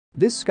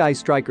This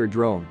SkyStriker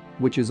drone,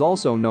 which is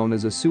also known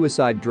as a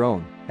suicide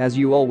drone, as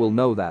you all will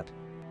know that.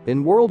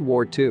 In World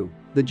War II,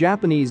 the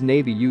Japanese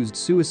Navy used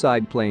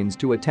suicide planes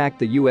to attack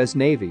the US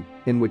Navy,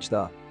 in which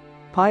the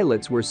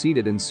pilots were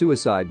seated in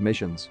suicide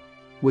missions.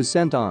 Was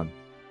sent on.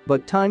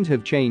 But times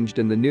have changed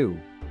and the new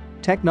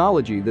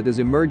technology that has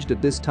emerged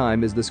at this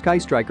time is the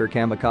SkyStriker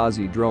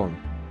Kamikaze drone.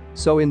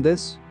 So in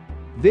this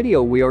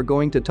video we are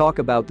going to talk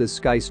about this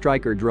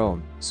SkyStriker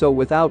drone, so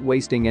without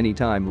wasting any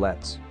time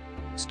let's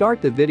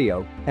start the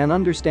video and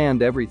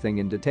understand everything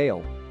in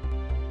detail.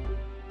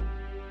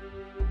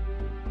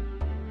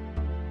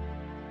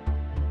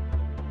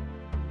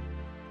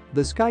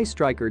 The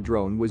SkyStriker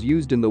drone was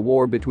used in the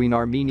war between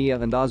Armenia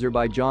and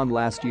Azerbaijan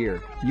last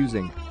year,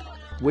 using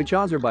which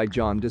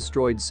Azerbaijan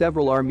destroyed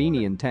several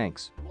Armenian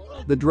tanks.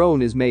 The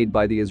drone is made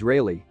by the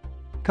Israeli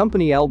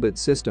company Edbil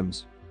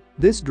Systems.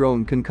 This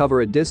drone can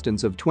cover a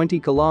distance of 20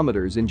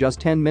 kilometers in just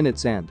 10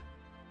 minutes and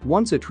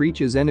once it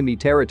reaches enemy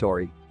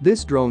territory,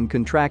 this drone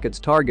can track its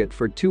target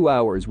for 2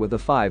 hours with a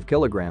 5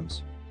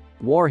 kilograms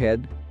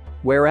warhead,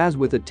 whereas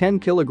with a 10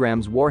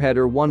 kilograms warhead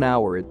or 1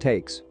 hour it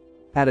takes.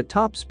 At a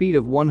top speed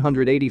of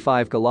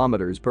 185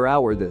 kilometers per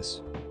hour,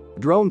 this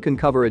drone can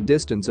cover a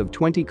distance of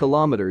 20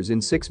 kilometers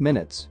in 6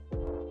 minutes.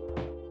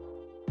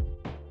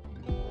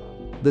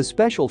 The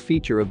special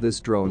feature of this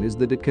drone is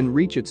that it can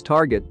reach its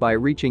target by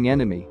reaching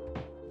enemy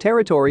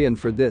territory, and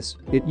for this,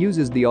 it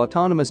uses the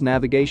autonomous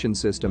navigation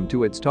system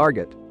to its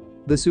target.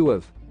 The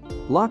SUAV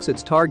locks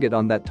its target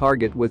on that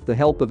target with the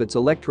help of its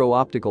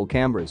electro-optical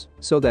cameras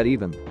so that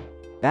even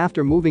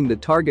after moving the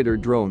target or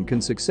drone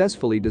can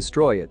successfully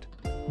destroy it.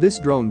 This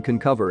drone can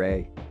cover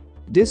a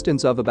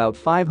distance of about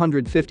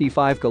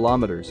 555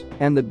 kilometers,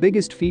 and the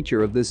biggest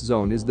feature of this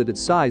zone is that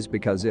its size,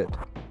 because it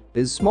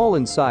is small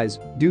in size,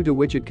 due to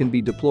which it can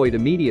be deployed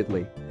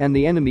immediately and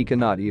the enemy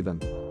cannot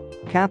even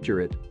capture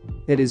it.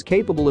 It is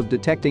capable of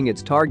detecting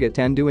its target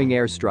and doing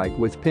airstrike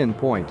with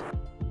pinpoint.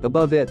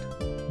 Above it,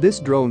 this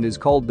drone is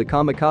called the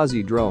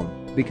Kamikaze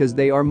drone because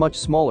they are much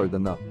smaller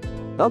than the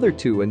other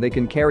two and they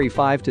can carry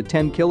 5 to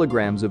 10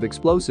 kilograms of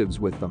explosives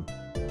with them.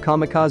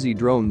 Kamikaze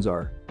drones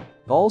are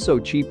also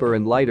cheaper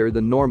and lighter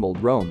than normal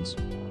drones.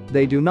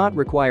 They do not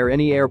require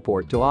any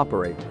airport to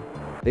operate.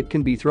 It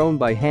can be thrown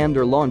by hand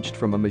or launched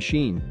from a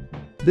machine.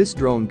 This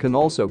drone can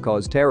also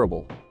cause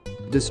terrible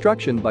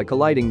destruction by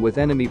colliding with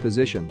enemy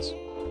positions.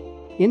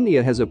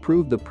 India has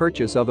approved the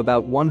purchase of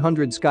about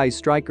 100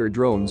 SkyStriker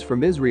drones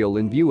from Israel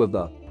in view of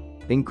the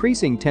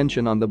increasing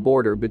tension on the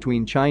border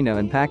between China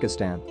and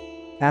Pakistan.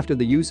 After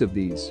the use of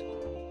these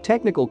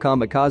technical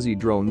kamikaze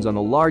drones on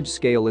a large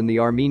scale in the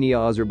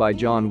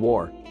Armenia-Azerbaijan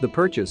war, the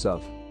purchase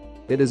of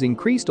it has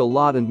increased a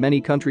lot and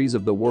many countries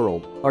of the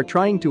world are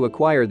trying to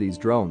acquire these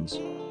drones.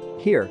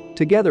 Here,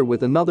 together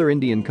with another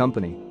Indian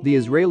company, the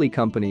Israeli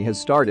company has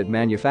started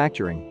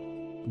manufacturing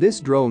this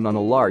drone on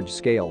a large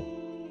scale.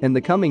 In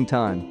the coming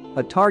time,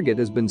 a target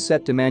has been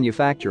set to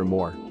manufacture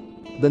more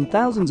than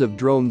thousands of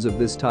drones of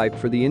this type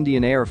for the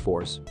Indian Air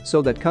Force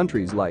so that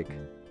countries like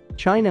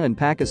China and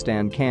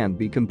Pakistan can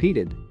be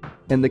competed.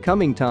 In the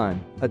coming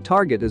time, a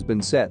target has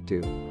been set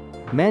to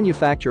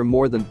manufacture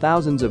more than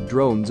thousands of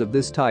drones of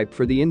this type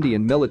for the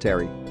Indian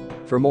military.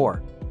 For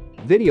more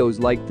videos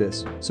like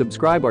this,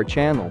 subscribe our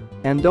channel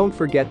and don't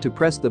forget to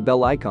press the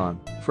bell icon,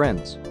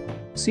 friends.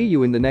 See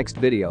you in the next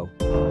video.